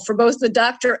goal for both the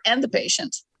doctor and the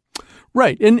patient.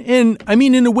 Right. And I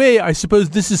mean, in a way, I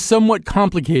suppose this is somewhat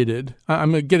complicated.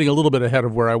 I'm getting a little bit ahead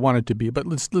of where I want it to be, but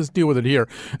let's deal with it here.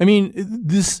 I mean,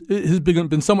 this has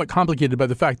been somewhat complicated by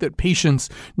the fact that patients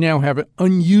now have an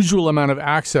unusual amount of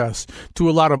access to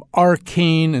a lot of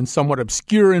arcane and somewhat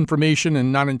obscure information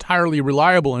and not entirely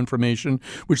reliable information,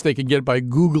 which they can get by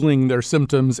Googling their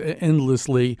symptoms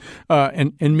endlessly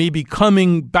and maybe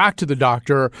coming back to the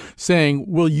doctor saying,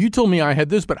 well, you told me I had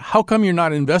this, but how come you're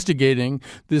not investigating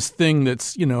this thing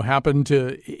that's, happened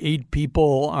to 8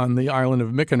 people on the island of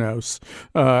Mykonos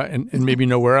and maybe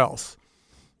nowhere else?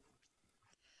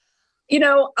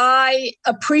 I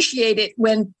appreciate it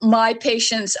when my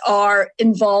patients are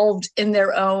involved in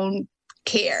their own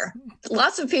care.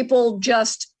 Lots of people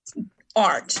just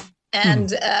aren't.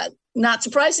 And not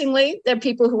surprisingly, there are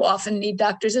people who often need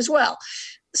doctors as well.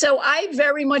 So I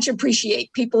very much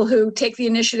appreciate people who take the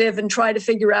initiative and try to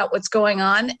figure out what's going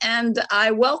on. And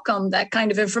I welcome that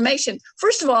kind of information.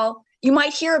 First of all, you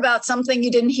might hear about something you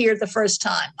didn't hear the first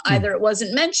time. Either it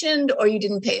wasn't mentioned or you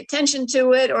didn't pay attention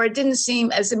to it, or it didn't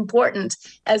seem as important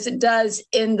as it does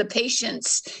in the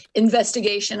patient's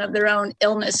investigation of their own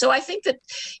illness. So I think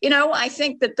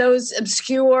that those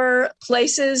obscure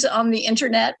places on the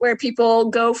internet where people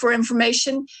go for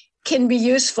information can be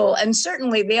useful, and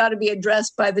certainly they ought to be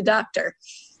addressed by the doctor.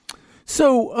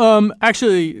 So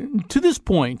actually, to this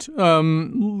point,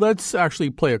 let's actually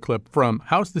play a clip from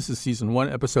House. This is season 1,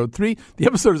 episode 3. The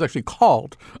episode is actually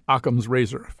called Occam's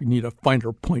Razor, if you need a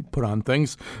finer point put on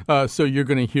things. So you're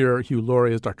going to hear Hugh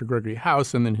Laurie as Dr. Gregory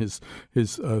House and then his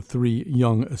 3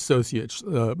 young associates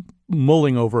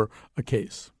mulling over a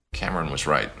case. Cameron was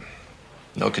right.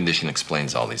 No condition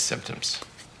explains all these symptoms.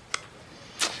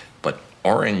 But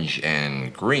orange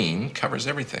and green covers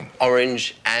everything.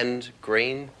 Orange and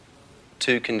green?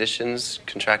 2 conditions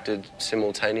contracted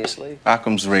simultaneously?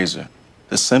 Occam's razor.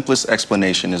 The simplest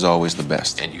explanation is always the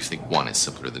best. And you think 1 is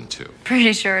simpler than 2?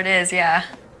 Pretty sure it is, yeah.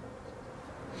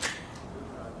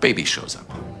 Baby shows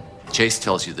up. Chase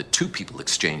tells you that 2 people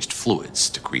exchanged fluids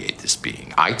to create this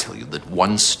being. I tell you that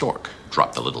 1 stork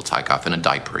dropped the little tyke off in a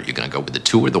diaper. You're going to go with the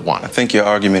 2 or the 1? I think your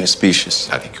argument is specious.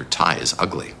 I think your tie is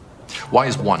ugly. Why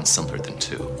is 1 simpler than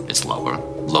 2? It's lower,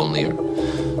 lonelier.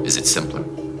 Is it simpler?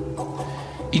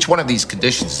 Each one of these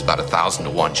conditions is about 1,000 to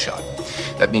 1 shot.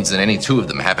 That means that any 2 of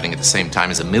them happening at the same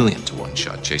time is 1,000,000 to 1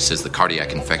 shot. Chase says the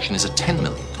cardiac infection is a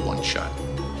 10,000,000 to 1 shot,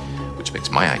 which makes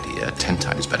my idea 10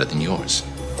 times better than yours.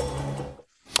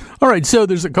 All right, so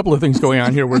there's a couple of things going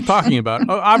on here we're talking about.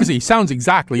 Obviously, he sounds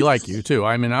exactly like you, too.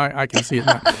 I mean, I can see it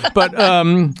now.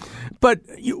 But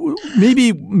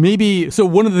maybe so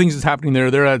one of the things that's happening there,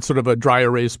 they're at sort of a dry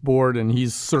erase board, and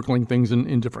he's circling things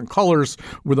in different colors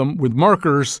with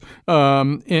markers.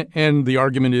 And the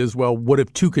argument is, well, what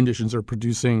if 2 conditions are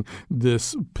producing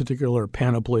this particular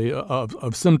panoply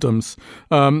of symptoms?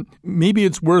 Maybe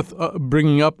it's worth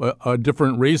bringing up a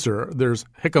different razor. There's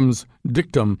Occam's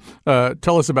dictum.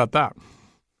 Tell us about that.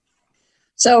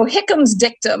 So Occam's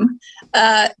dictum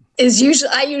is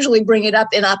I usually bring it up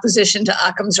in opposition to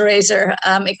Occam's razor.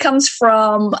 It comes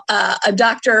from a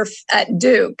doctor at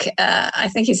Duke. I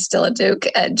think he's still at Duke,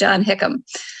 John Occam.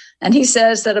 And he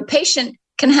says that a patient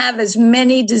can have as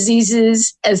many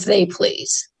diseases as they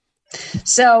please.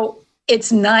 So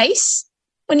it's nice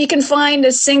when you can find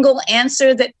a single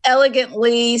answer that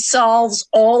elegantly solves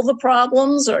all the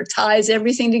problems or ties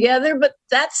everything together, but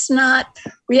that's not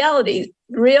reality.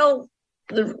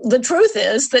 The truth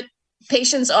is that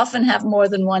patients often have more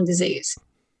than 1 disease.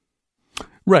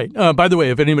 Right. By the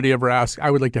way, if anybody ever asks,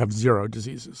 I would like to have 0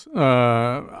 diseases.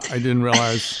 I didn't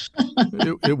realize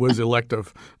it was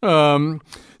elective.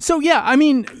 So, yeah, I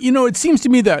mean, it seems to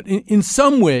me that in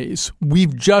some ways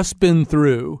we've just been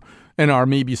through and are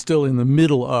maybe still in the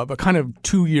middle of a kind of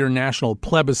 2-year national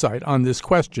plebiscite on this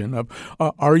question of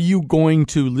are you going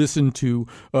to listen to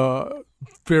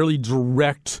fairly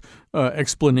direct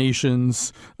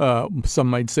explanations, some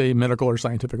might say medical or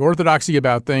scientific orthodoxy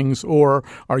about things, or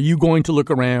are you going to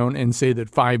look around and say that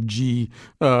 5G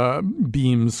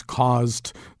beams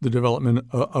caused the development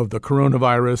of the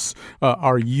coronavirus?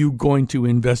 Are you going to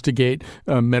investigate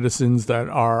medicines that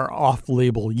are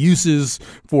off-label uses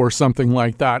for something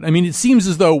like that? I mean, it seems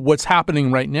as though what's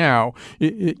happening right now,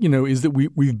 is that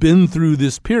we've been through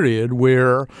this period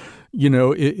where,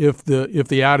 if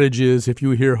the adage is, if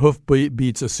you hear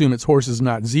hoofbeats, assume it's horses,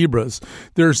 not zebras,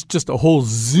 there's just a whole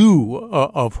zoo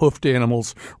of hoofed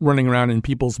animals running around in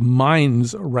people's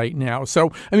minds right now.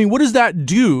 So, I mean, what does that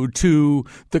do to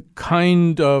the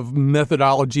kind of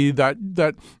methodology that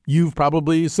you've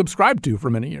probably subscribed to for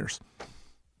many years?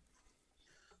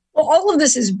 Well, all of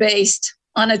this is based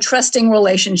on a trusting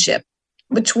relationship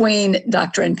between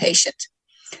doctor and patient.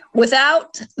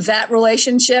 Without that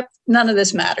relationship, none of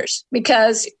this matters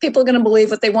because people are going to believe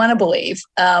what they want to believe.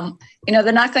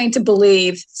 They're not going to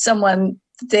believe someone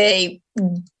they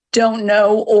don't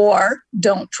know or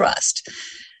don't trust.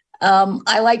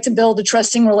 I like to build a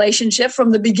trusting relationship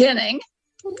from the beginning.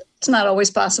 It's not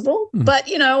always possible, but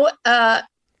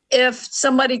if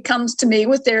somebody comes to me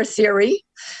with their theory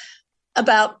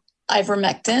about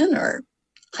ivermectin or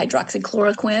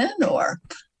hydroxychloroquine or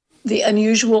the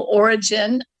unusual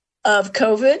origin of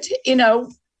COVID,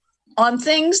 on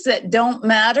things that don't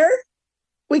matter,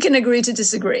 we can agree to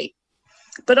disagree.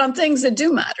 But on things that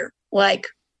do matter, like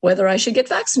whether I should get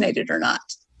vaccinated or not,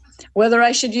 whether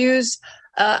I should use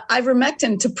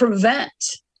ivermectin to prevent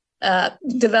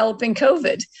developing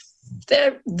COVID,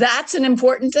 that's an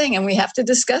important thing. And we have to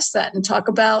discuss that and talk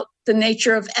about the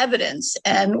nature of evidence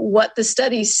and what the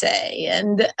studies say.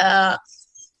 And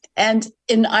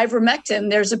in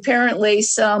ivermectin, there's apparently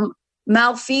some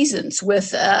malfeasance with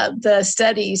the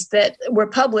studies that were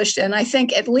published. And I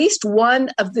think at least one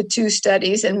of the two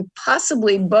studies and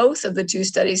possibly both of the two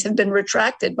studies have been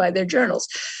retracted by their journals.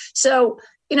 So,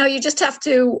 you just have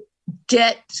to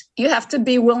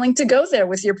be willing to go there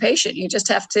with your patient. You just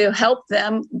have to help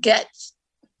them get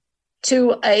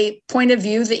to a point of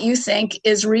view that you think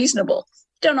is reasonable.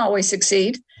 Don't always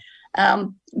succeed.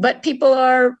 But people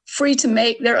are free to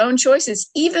make their own choices,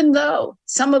 even though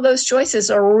some of those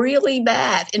choices are really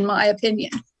bad, in my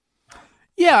opinion.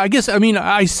 Yeah,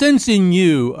 I sense in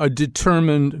you a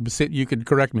determined, you could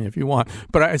correct me if you want,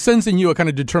 but I sense in you a kind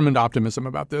of determined optimism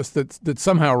about this, that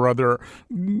somehow or other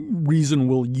reason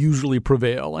will usually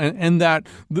prevail, and that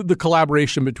the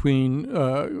collaboration between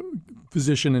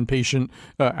physician and patient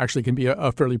actually can be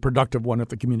a fairly productive one if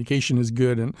the communication is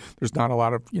good and there's not a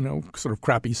lot of, sort of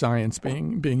crappy science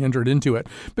being entered into it.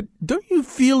 But don't you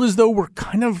feel as though we're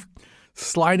kind of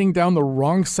sliding down the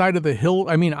wrong side of the hill?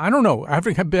 I mean, I don't know.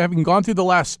 After having gone through the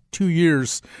last 2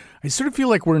 years, I sort of feel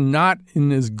like we're not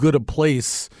in as good a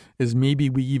place as maybe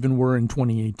we even were in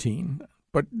 2018.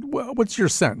 But what's your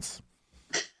sense?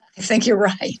 I think you're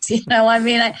right.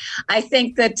 I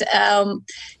think that,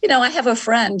 I have a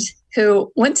friend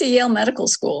who went to Yale Medical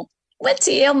School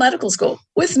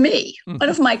with me, one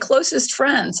of my closest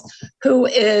friends, who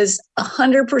is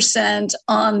 100%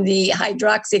 on the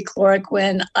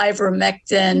hydroxychloroquine,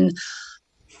 ivermectin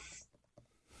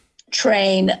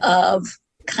train of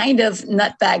kind of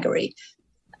nutbaggery.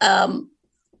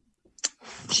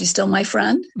 She's still my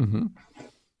friend. Mm-hmm.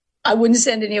 I wouldn't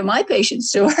send any of my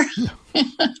patients to her.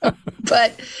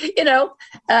 But,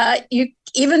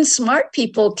 even smart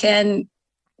people can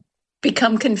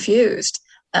become confused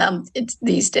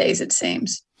these days, it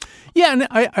seems. Yeah, and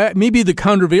I maybe the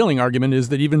countervailing argument is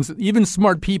that even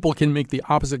smart people can make the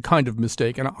opposite kind of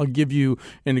mistake. And I'll give you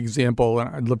an example, and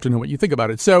I'd love to know what you think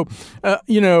about it. So, I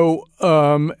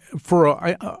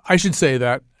should say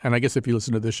that, and I guess if you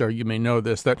listen to this show, you may know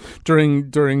this, that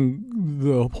during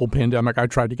the whole pandemic, I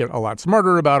tried to get a lot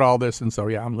smarter about all this. And so,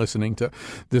 I'm listening to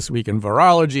This Week in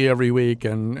Virology every week,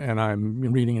 and I'm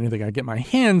reading anything I get my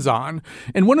hands on.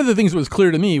 And one of the things that was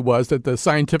clear to me was that the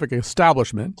scientific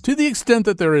establishment, to the extent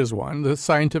that there is one, the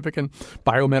scientific and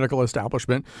biomedical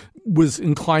establishment, was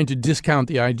inclined to discount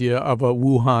the idea of a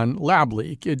Wuhan lab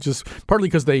leak. It just partly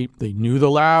because they knew the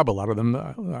lab. A lot of them,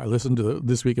 I listened to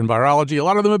This Week in Virology, a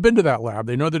lot of them have been to that lab.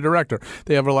 They know the director.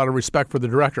 They have a lot of respect for the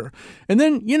director. And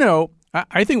then,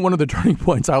 I think one of the turning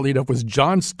points I'll lead up was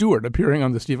Jon Stewart appearing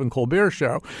on the Stephen Colbert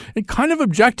Show and kind of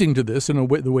objecting to this in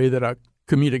the way that a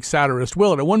comedic satirist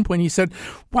will. And at one point he said,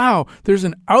 wow, there's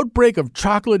an outbreak of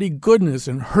chocolatey goodness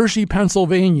in Hershey,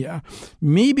 Pennsylvania.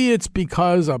 Maybe it's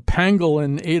because a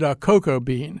pangolin ate a cocoa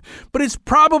bean, but it's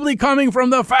probably coming from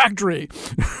the factory.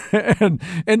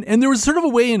 and there was sort of a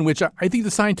way in which I think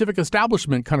the scientific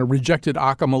establishment kind of rejected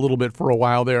Occam a little bit for a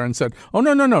while there and said, oh,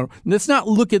 no. Let's not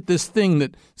look at this thing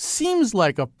that seems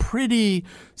like a pretty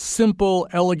simple,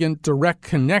 elegant, direct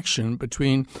connection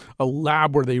between a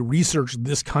lab where they research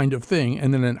this kind of thing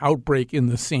and then an outbreak in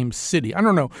the same city. I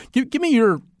don't know. Give me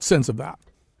your sense of that.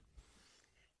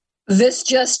 This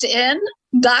just in,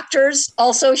 doctors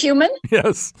also human?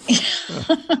 Yes.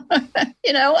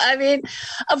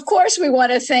 Of course we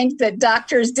want to think that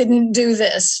doctors didn't do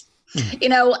this.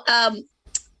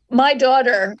 My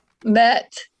daughter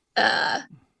met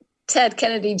Ted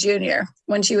Kennedy Jr.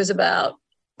 when she was about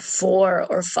 4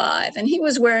 or 5, and he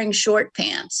was wearing short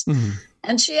pants. Mm-hmm.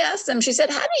 And she asked him, she said,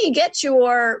 how do you get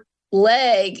your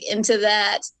leg into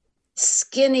that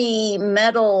skinny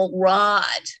metal rod?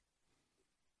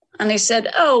 And he said,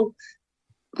 oh,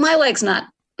 my leg's not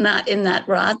in that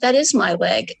rod. That is my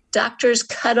leg. Doctors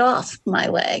cut off my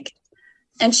leg.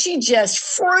 And she just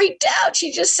freaked out.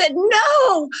 She just said,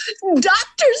 no,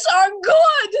 doctors are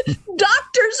good.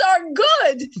 Doctors are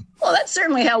good. Well, that's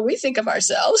certainly how we think of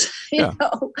ourselves. You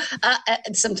know,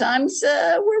 sometimes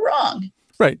we're wrong.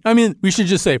 Right. I mean, we should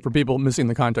just say for people missing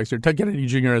the context here, Ted Kennedy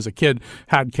Jr. as a kid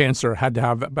had cancer, had to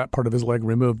have that part of his leg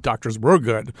removed. Doctors were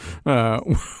good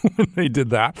when they did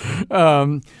that.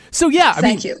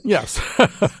 Thank you. Yes.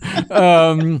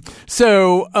 I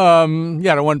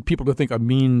don't want people to think a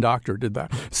mean doctor did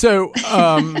that. So,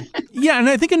 and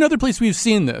I think another place we've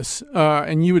seen this,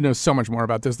 and you would know so much more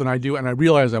about this than I do, and I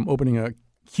realize I'm opening a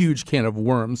huge can of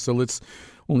worms, so let's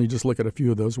only just look at a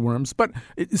few of those worms. But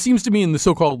it seems to me in the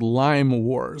so-called Lyme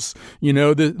wars,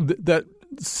 that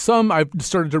I've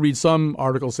started to read some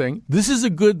articles saying this is a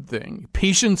good thing.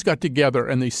 Patients got together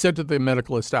and they said to the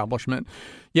medical establishment,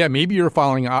 yeah, maybe you're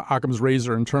following Occam's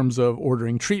razor in terms of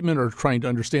ordering treatment or trying to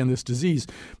understand this disease,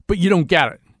 but you don't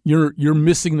get it. You're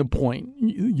missing the point.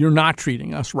 You're not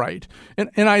treating us right. And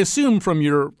I assume from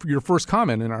your first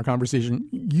comment in our conversation,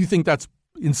 you think that's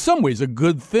in some ways a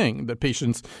good thing that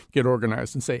patients get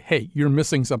organized and say, hey, you're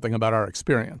missing something about our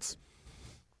experience.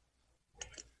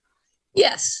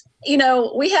 Yes.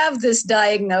 We have this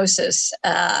diagnosis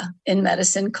in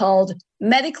medicine called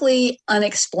medically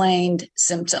unexplained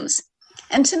symptoms.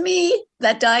 And to me,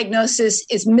 that diagnosis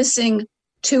is missing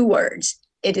 2 words.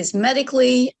 It is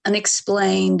medically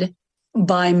unexplained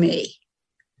by me.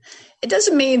 It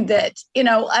doesn't mean that,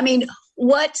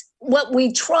 what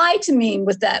we try to mean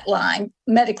with that line,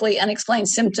 medically unexplained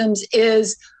symptoms,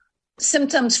 is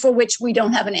symptoms for which we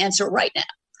don't have an answer right now.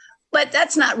 But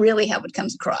that's not really how it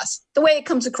comes across. The way it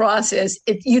comes across is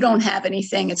if you don't have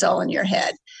anything, it's all in your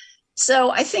head.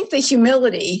 So I think the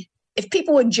humility, if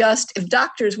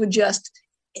doctors would just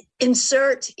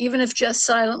insert, even if just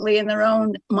silently in their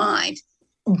own mind,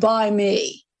 by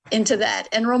me into that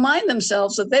and remind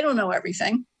themselves that they don't know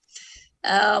everything.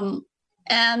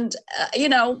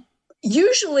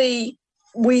 Usually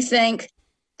we think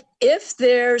if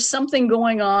there's something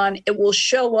going on, it will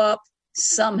show up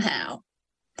somehow.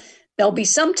 There'll be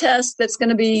some test that's going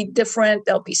to be different.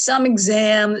 There'll be some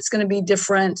exam that's going to be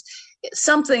different.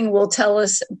 Something will tell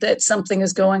us that something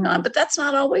is going on, but that's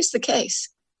not always the case.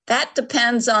 That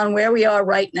depends on where we are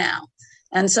right now.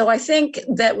 And so I think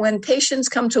that when patients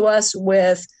come to us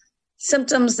with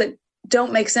symptoms that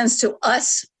don't make sense to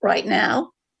us right now,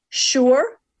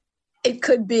 sure, it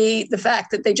could be the fact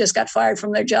that they just got fired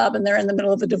from their job and they're in the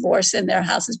middle of a divorce and their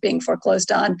house is being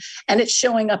foreclosed on and it's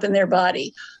showing up in their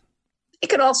body. They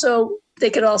could also,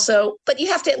 but you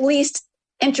have to at least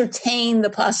entertain the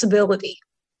possibility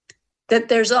that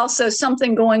there's also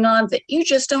something going on that you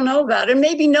just don't know about. And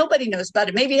maybe nobody knows about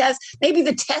it. Maybe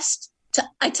the test,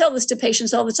 I tell this to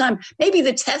patients all the time, maybe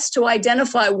the test to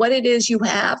identify what it is you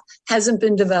have hasn't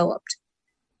been developed.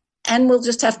 And we'll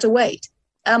just have to wait.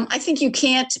 I think you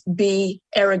can't be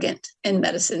arrogant in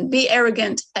medicine. Be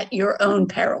arrogant at your own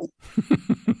peril.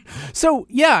 So,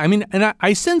 and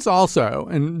I sense also,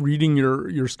 and reading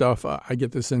your stuff, I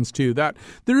get the sense too, that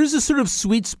there is a sort of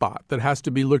sweet spot that has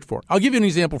to be looked for. I'll give you an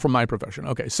example from my profession.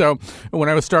 Okay, so when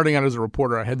I was starting out as a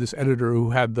reporter, I had this editor who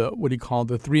had what he called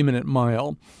the 3-minute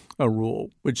mile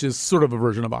rule, which is sort of a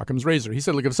version of Occam's razor. He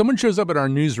said, look, if someone shows up at our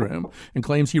newsroom and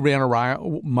claims he ran a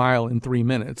mile in 3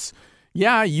 minutes,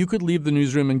 yeah, you could leave the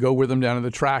newsroom and go with them down to the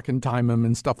track and time them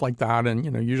and stuff like that,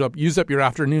 and use up your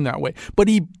afternoon that way. But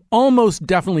he almost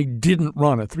definitely didn't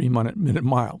run a 3-minute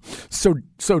mile. So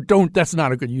that's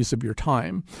not a good use of your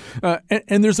time.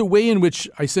 And there's a way in which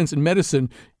I sense in medicine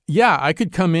Yeah, I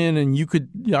could come in and you could,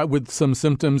 with some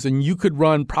symptoms, and you could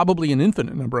run probably an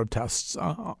infinite number of tests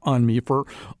on me for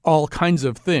all kinds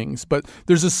of things. But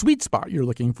there's a sweet spot you're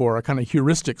looking for, a kind of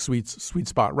heuristic sweet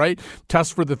spot, right?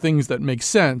 Test for the things that make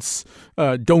sense.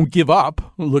 Don't give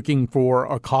up looking for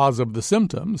a cause of the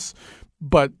symptoms.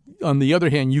 But on the other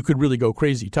hand, you could really go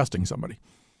crazy testing somebody.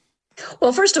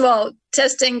 Well, first of all,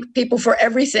 testing people for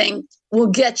everything will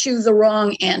get you the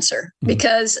wrong answer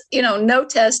because, no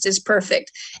test is perfect.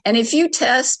 And if you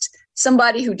test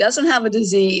somebody who doesn't have a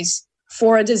disease,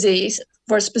 for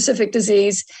a specific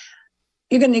disease,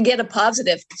 you're going to get a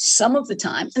positive some of the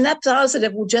time. And that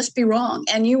positive will just be wrong.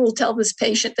 And you will tell this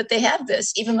patient that they have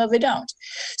this, even though they don't.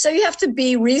 So you have to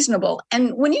be reasonable.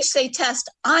 And when you say test,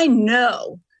 I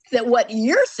know that what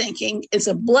you're thinking is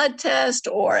a blood test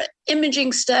or an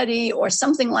imaging study or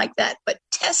something like that. But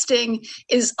testing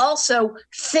is also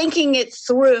thinking it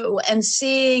through and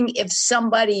seeing if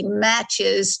somebody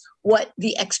matches what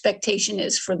the expectation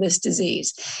is for this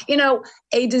disease.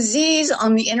 A disease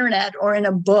on the internet or in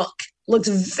a book looks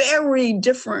very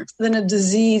different than a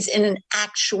disease in an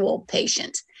actual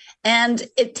patient. And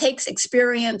it takes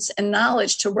experience and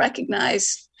knowledge to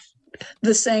recognize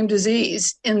the same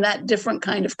disease in that different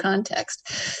kind of context.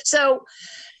 So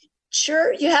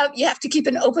sure, you have to keep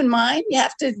an open mind. You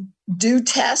have to do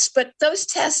tests, but those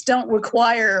tests don't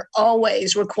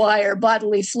always require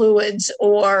bodily fluids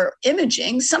or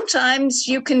imaging. Sometimes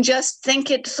you can just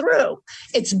think it through.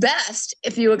 It's best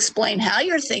if you explain how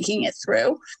you're thinking it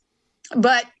through,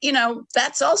 but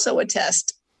that's also a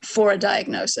test for a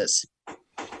diagnosis.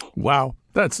 Wow,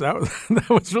 that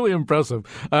was really impressive.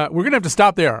 We're going to have to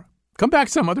stop there. Come back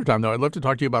some other time, though. I'd love to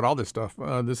talk to you about all this stuff.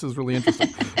 This is really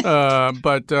interesting.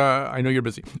 But I know you're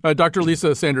busy. Dr.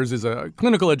 Lisa Sanders is a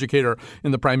clinical educator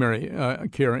in the primary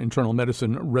care internal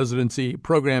medicine residency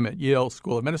program at Yale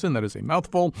School of Medicine. That is a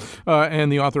mouthful.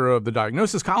 And the author of the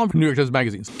Diagnosis column for New York Times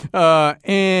Magazine.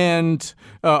 And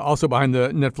also behind the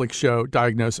Netflix show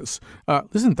Diagnosis.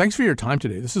 Listen, thanks for your time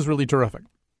today. This is really terrific.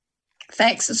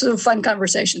 Thanks. This was a fun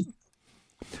conversation.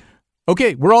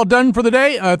 Okay, we're all done for the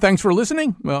day. Thanks for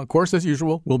listening. Well, of course, as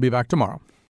usual, we'll be back tomorrow.